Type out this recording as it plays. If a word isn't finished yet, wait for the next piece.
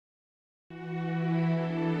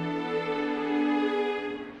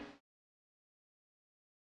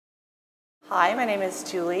Hi, my name is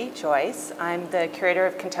Joyce. I'm the Curator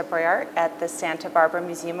of Contemporary Art at the Santa Barbara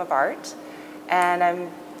Museum of Art, and I'm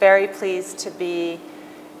very pleased to be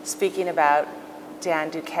speaking about Dan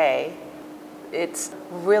Douke. It's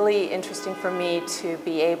really interesting for me to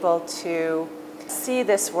be able to see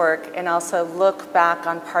this work and also look back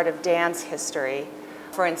on part of Dan's history.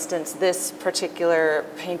 For instance, this particular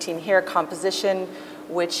painting here, composition,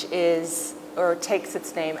 which is or takes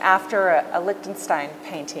its name after a Liechtenstein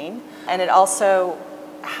painting. And it also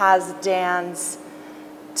has Dan's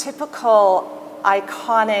typical,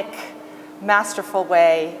 iconic, masterful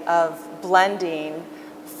way of blending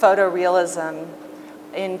photorealism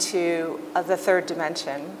into the third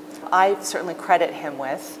dimension. I certainly credit him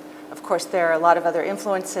with. Of course, there are a lot of other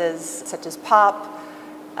influences, such as pop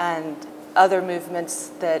and other movements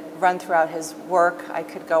that run throughout his work. I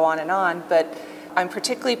could go on, but I'm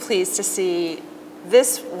particularly pleased to see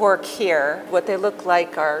this work here. What they look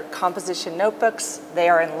like are composition notebooks. They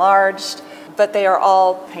are enlarged, but they are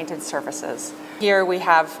all painted surfaces. Here we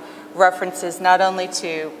have references not only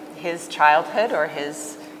to his childhood or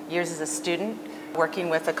his years as a student, working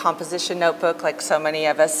with a composition notebook like so many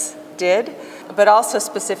of us did, but also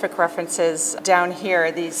specific references down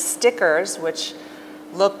here, these stickers, which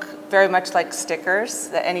look very much like stickers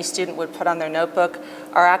that any student would put on their notebook,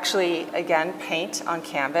 are actually, again, paint on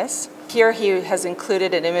canvas. Here he has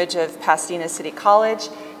included an image of Pasadena City College,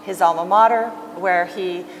 his alma mater, where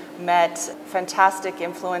he met fantastic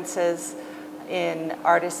influences in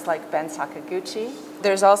artists like Ben Sakaguchi.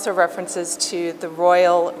 There's also references to the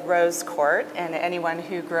Royal Rose Court, and anyone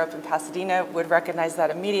who grew up in Pasadena would recognize that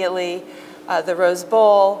immediately. The Rose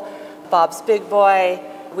Bowl, Bob's Big Boy.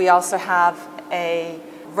 We also have a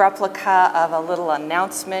replica of a little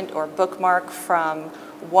announcement or bookmark from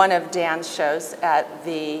one of Dan's shows at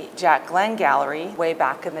the Jack Glenn Gallery way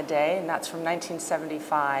back in the day, and that's from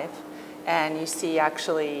 1975. And you see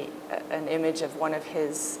actually an image of one of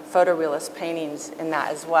his photorealist paintings in that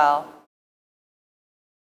as well.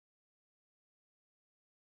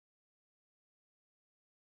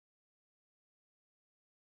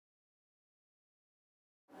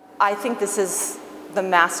 I think this is the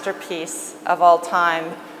masterpiece of all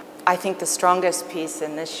time. I think the strongest piece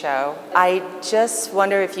in this show. I just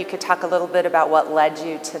wonder if you could talk a little bit about what led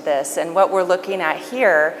you to this. And what we're looking at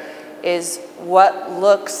here is what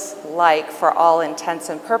looks like, for all intents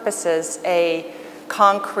and purposes, a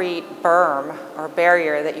concrete berm or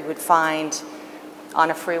barrier that you would find on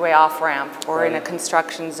a freeway off-ramp or in a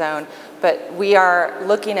construction zone. But we are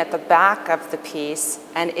looking at the back of the piece,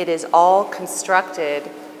 and it is all constructed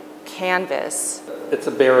canvas. It's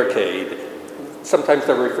a barricade. Sometimes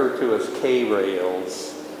they're referred to as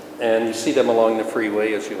K-rails, and you see them along the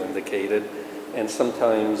freeway, as you indicated, and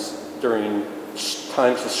sometimes during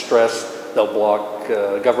times of stress, they'll block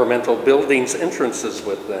governmental buildings' entrances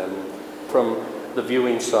with them. From the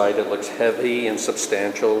viewing side, it looks heavy and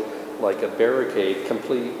substantial, like a barricade,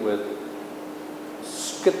 complete with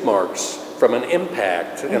skid marks from an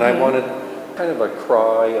impact, and I wanted kind of a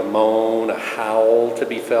cry, a moan, a howl to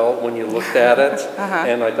be felt when you looked at it.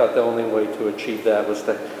 And I thought the only way to achieve that was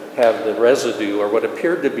to have the residue, or what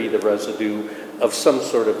appeared to be the residue, of some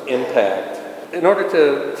sort of impact. In order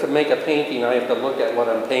to make a painting, I have to look at what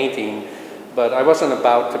I'm painting, but I wasn't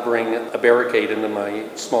about to bring a barricade into my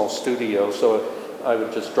small studio, so I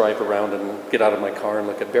would just drive around and get out of my car and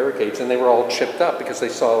look at barricades, and they were all chipped up because they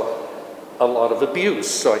saw a lot of abuse.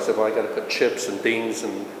 So I said, well, I got to put chips and dings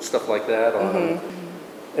and stuff like that on them.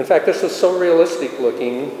 In fact, this is so realistic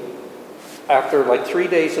looking. After like 3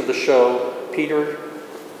 days of the show, Peter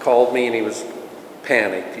called me and he was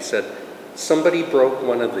panicked. He said, somebody broke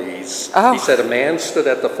one of these. He said, a man stood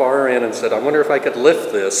at the far end and said, I wonder if I could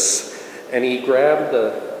lift this. And he grabbed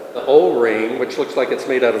the O-ring, which looks like it's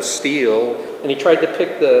made out of steel, and he tried to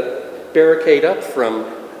pick the barricade up from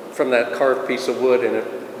that carved piece of wood, and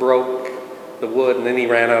it broke the wood, and then he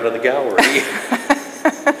ran out of the gallery.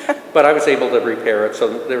 But I was able to repair it,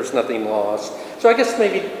 so there was nothing lost. So I guess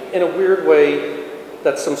maybe in a weird way,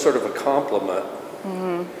 that's some sort of a compliment.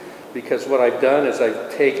 Because what I've done is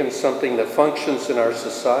I've taken something that functions in our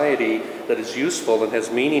society that is useful and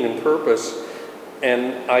has meaning and purpose,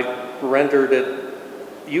 and I've rendered it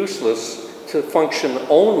useless to function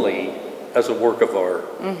only as a work of art.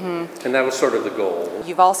 And that was sort of the goal.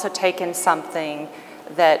 You've also taken something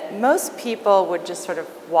that most people would just sort of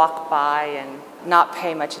walk by and not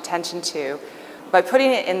pay much attention to. By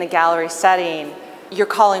putting it in the gallery setting, you're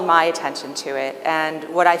calling my attention to it. And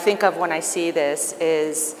what I think of when I see this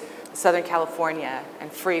is Southern California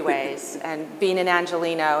and freeways and being in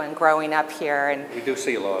Angelino and growing up here. And we do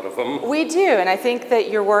see a lot of them. We do, and I think that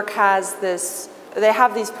your work has this they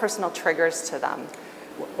have these personal triggers to them.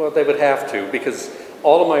 Well, they would have to, because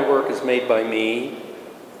all of my work is made by me,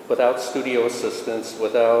 without studio assistance,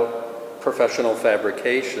 without professional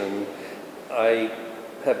fabrication. I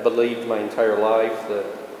have believed my entire life that,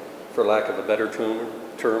 for lack of a better term,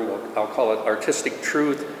 I'll call it artistic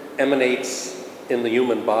truth, emanates in the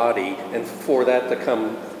human body, and for that to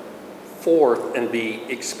come forth and be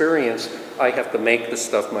experienced, I have to make the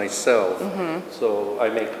stuff myself. So I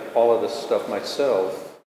make all of this stuff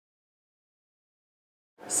myself.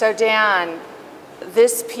 So Dan,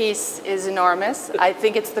 this piece is enormous. I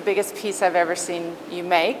think it's the biggest piece I've ever seen you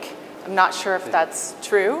make. I'm not sure if that's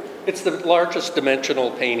true. It's the largest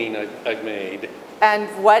dimensional painting I've made. And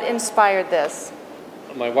what inspired this?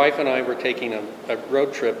 My wife and I were taking a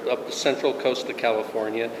road trip up the central coast of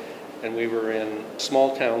California, and we were in a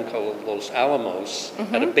small town called Los Alamos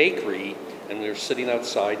at a bakery, and we were sitting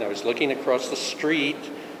outside, and I was looking across the street,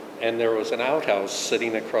 and there was an outhouse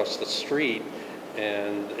sitting across the street,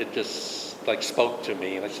 and it just like spoke to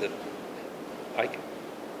me, and I said,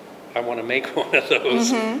 I want to make one of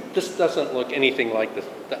those. This doesn't look anything like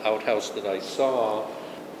the outhouse that I saw.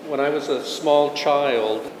 When I was a small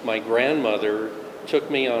child, my grandmother took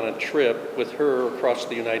me on a trip with her across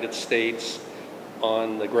the United States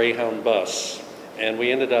on the Greyhound bus. And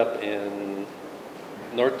we ended up in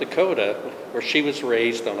North Dakota, where she was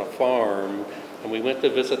raised on a farm. And we went to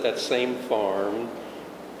visit that same farm,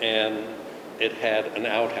 and it had an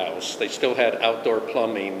outhouse. They still had outdoor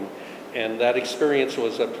plumbing. And that experience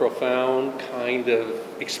was a profound kind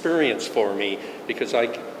of experience for me, because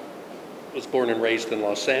I was born and raised in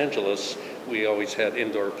Los Angeles. We always had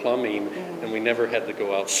indoor plumbing, and we never had to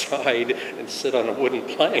go outside and sit on a wooden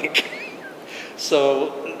plank.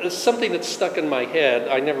 So it's something that stuck in my head.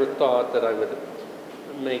 I never thought that I would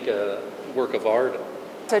make a work of art.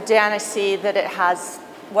 So Dan, I see that it has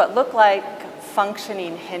what look like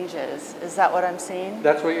functioning hinges. Is that what I'm seeing?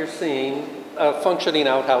 That's what you're seeing. A functioning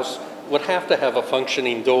outhouse would have to have a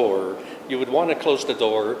functioning door. You would want to close the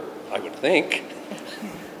door, I would think.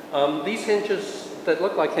 These hinges that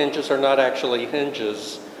look like hinges are not actually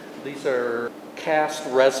hinges. These are cast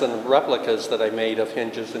resin replicas that I made of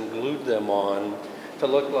hinges and glued them on to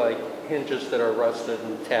look like hinges that are rusted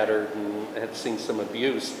and tattered and had seen some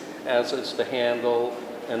abuse, as is the handle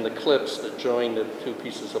and the clips that join the two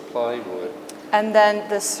pieces of plywood. And then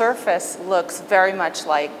the surface looks very much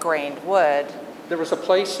like grained wood. There was a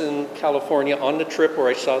place in California on the trip where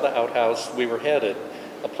I saw the outhouse we were headed,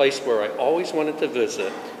 a place where I always wanted to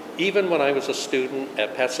visit, even when I was a student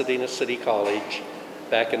at Pasadena City College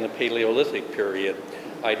back in the Paleolithic period.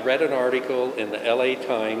 I'd read an article in the LA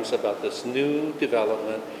Times about this new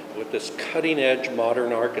development with this cutting-edge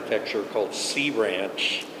modern architecture called Sea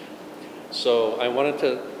Ranch. So I wanted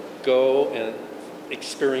to go and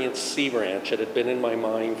experience Sea Ranch. It had been in my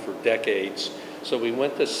mind for decades. So we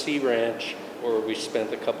went to Sea Ranch, where we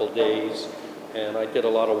spent a couple days, and I did a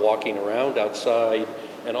lot of walking around outside,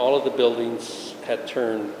 and all of the buildings had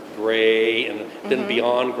turned gray, and then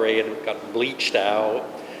beyond gray, it got bleached out.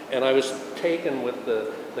 And I was taken with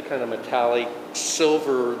the kind of metallic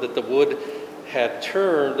silver that the wood had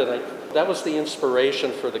turned, and that was the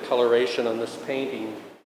inspiration for the coloration on this painting.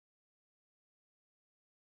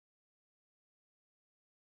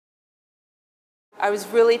 I was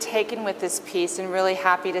really taken with this piece and really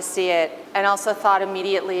happy to see it, and also thought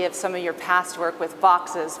immediately of some of your past work with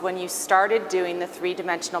boxes. When you started doing the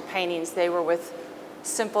three-dimensional paintings, they were with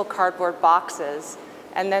simple cardboard boxes,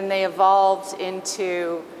 and then they evolved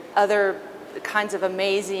into other kinds of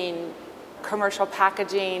amazing commercial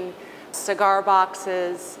packaging, cigar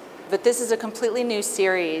boxes. But this is a completely new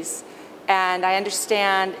series, and I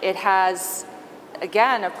understand it has,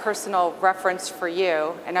 again, a personal reference for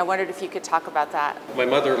you, and I wondered if you could talk about that. My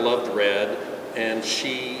mother loved red, and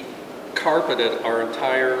she carpeted our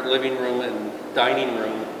entire living room and dining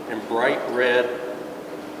room in bright red,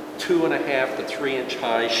 2.5 to 3 inch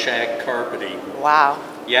high shag carpeting. Wow.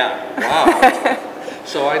 Yeah, wow.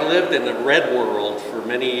 So I lived in the red world for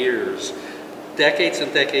many years. Decades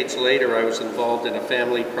and decades later, I was involved in a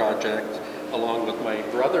family project along with my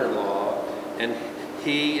brother-in-law, and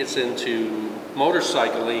he is into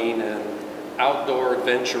motorcycling and outdoor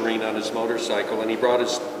adventuring on his motorcycle, and he brought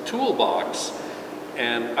his toolbox,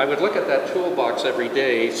 and I would look at that toolbox every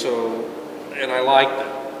day, and I liked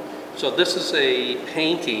it. So this is a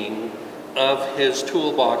painting of his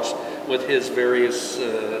toolbox with his various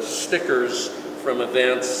stickers from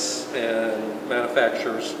events and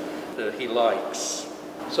manufacturers that he likes.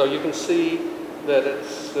 So you can see that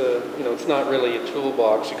it's, it's not really a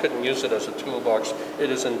toolbox. You couldn't use it as a toolbox. It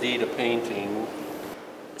is indeed a painting.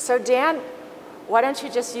 So Dan, why don't you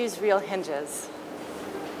just use real hinges?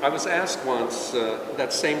 I was asked once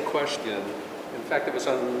that same question. In fact, it was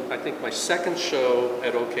on, I think, my second show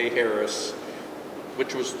at OK Harris,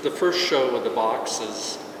 which was the first show of the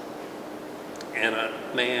boxes. And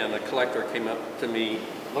a collector came up to me,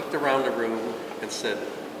 looked around the room, and said,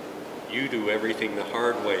 "You do everything the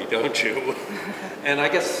hard way, don't you?" And I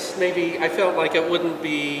guess maybe I felt like it wouldn't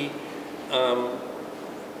be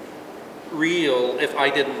real if I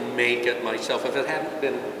didn't make it myself, if it hadn't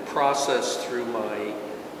been processed through my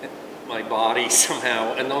body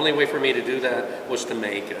somehow. And the only way for me to do that was to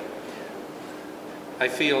make it. I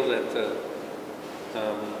feel that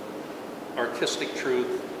artistic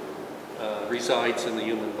truth resides in the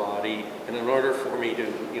human body, and in order for me to,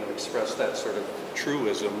 express that sort of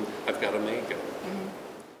truism, I've got to make it. Mm-hmm.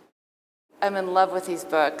 I'm in love with these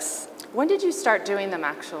books. When did you start doing them,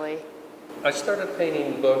 actually? I started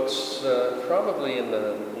painting books probably in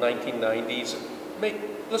the 1990s,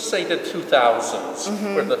 let's say the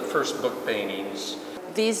 2000s were the first book paintings.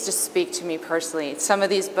 These just speak to me personally. Some of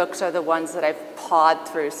these books are the ones that I've pawed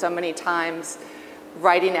through so many times,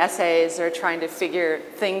 writing essays or trying to figure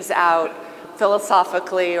things out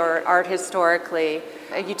philosophically or art historically.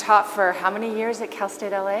 You taught for how many years at Cal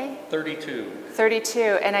State LA? 32. 32,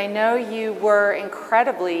 and I know you were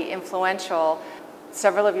incredibly influential.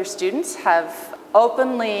 Several of your students have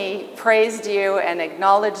openly praised you and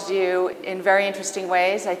acknowledged you in very interesting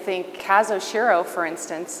ways. I think Kaz Oshiro, for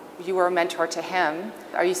instance, you were a mentor to him.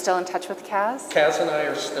 Are you still in touch with Kaz? Kaz and I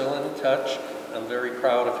are still in touch. I'm very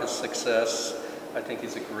proud of his success. I think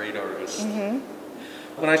he's a great artist.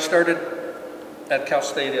 When I started at Cal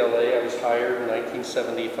State LA, I was hired in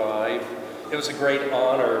 1975. It was a great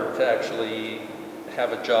honor to actually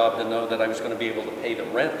have a job, to know that I was going to be able to pay the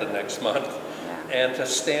rent the next month. And to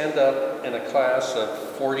stand up in a class of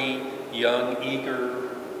 40 young, eager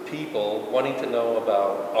people wanting to know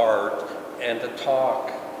about art and to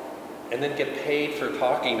talk and then get paid for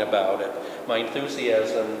talking about it. My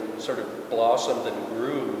enthusiasm sort of blossomed and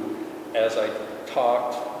grew as I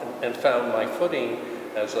talked and found my footing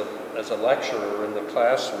as a lecturer in the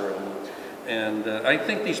classroom. And I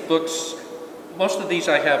think these books, most of these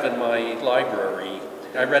I have in my library.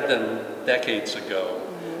 I read them decades ago.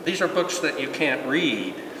 These are books that you can't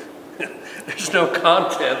read. There's no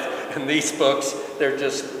content in these books. They're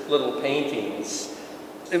just little paintings.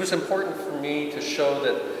 It was important for me to show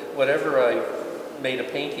that whatever I made a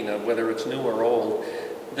painting of, whether it's new or old,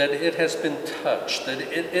 that it has been touched, that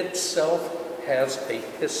it itself has a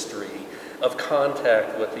history of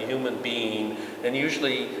contact with the human being, and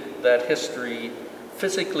usually that history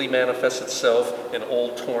physically manifests itself in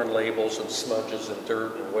old torn labels and smudges and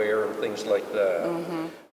dirt and wear and things like that.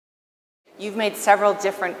 You've made several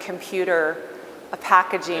different computer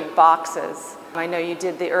packaging boxes. I know you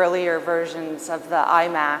did the earlier versions of the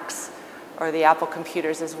iMacs or the Apple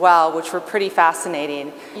computers as well, which were pretty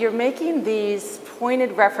fascinating. You're making these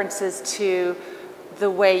pointed references to the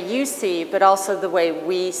way you see, but also the way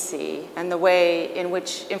we see, and the way in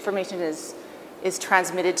which information is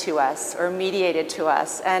transmitted to us or mediated to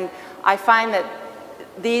us. And I find that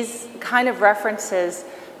these kind of references,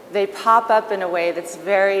 they pop up in a way that's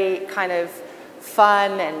very kind of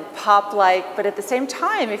fun and pop-like, but at the same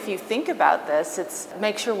time, if you think about this, it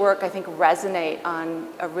makes your work, I think, resonate on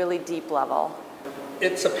a really deep level.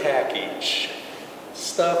 It's a package.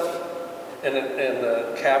 Stuff in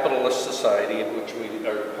a capitalist society, in which we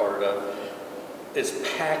are part of, is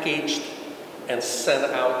packaged and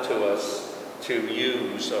sent out to us to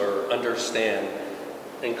use or understand,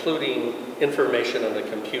 including information on the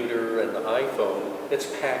computer and the iPhone. It's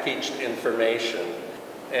packaged information.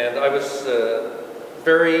 And I was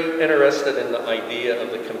very interested in the idea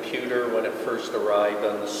of the computer when it first arrived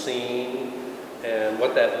on the scene and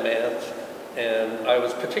what that meant. And I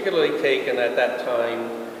was particularly taken at that time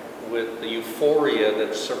with the euphoria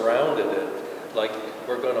that surrounded it. Like,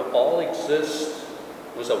 we're going to all exist.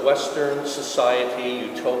 It was a Western society,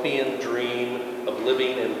 utopian dream of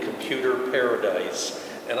living in computer paradise.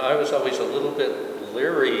 And I was always a little bit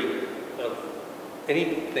leery of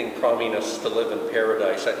anything promising us to live in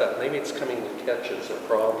paradise. I thought maybe it's coming with catches or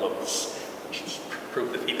problems, which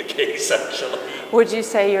proved to be the case, actually. Would you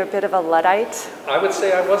say you're a bit of a Luddite? I would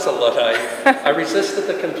say I was a Luddite. I resisted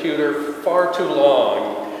the computer far too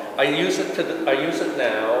long. I use it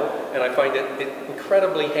now, and I find it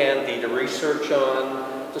incredibly handy to research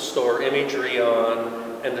on, to store imagery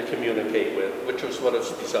on, and to communicate with, which was what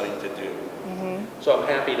it's designed to do. So I'm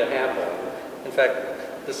happy to have one. In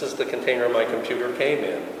fact, this is the container my computer came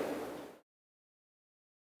in.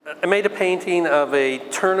 I made a painting of a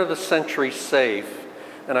turn-of-the-century safe,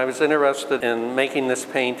 and I was interested in making this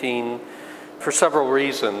painting for several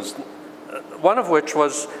reasons. One of which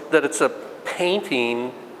was that it's a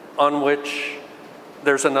painting on which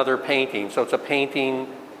there's another painting. So it's a painting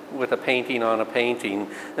with a painting on a painting.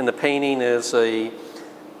 And the painting is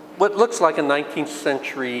what looks like a 19th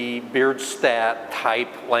century Bierstadt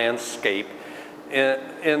type landscape.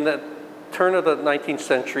 In the turn of the 19th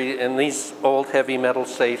century, in these old heavy metal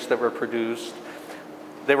safes that were produced,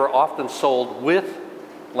 they were often sold with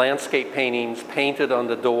landscape paintings painted on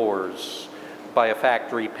the doors by a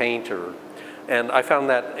factory painter. And I found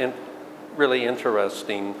that really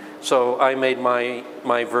interesting. So I made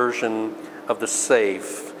my version of the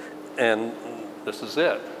safe, and this is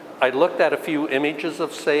it. I looked at a few images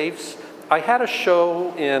of safes. I had a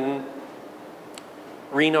show in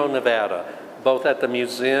Reno, Nevada, both at the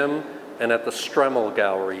museum and at the Stremel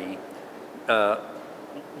Gallery,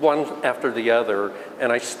 one after the other,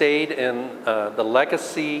 and I stayed in the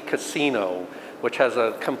Legacy Casino, which has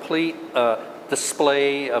a complete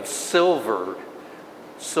display of silver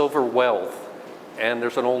wealth, and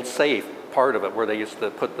there's an old safe, part of it, where they used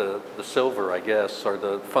to put the silver, I guess, or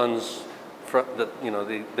the funds that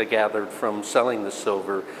they gathered from selling the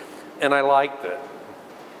silver, and I liked it,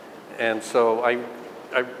 and so I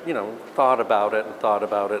thought about it and thought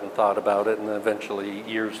about it and thought about it, and eventually,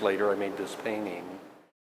 years later, I made this painting.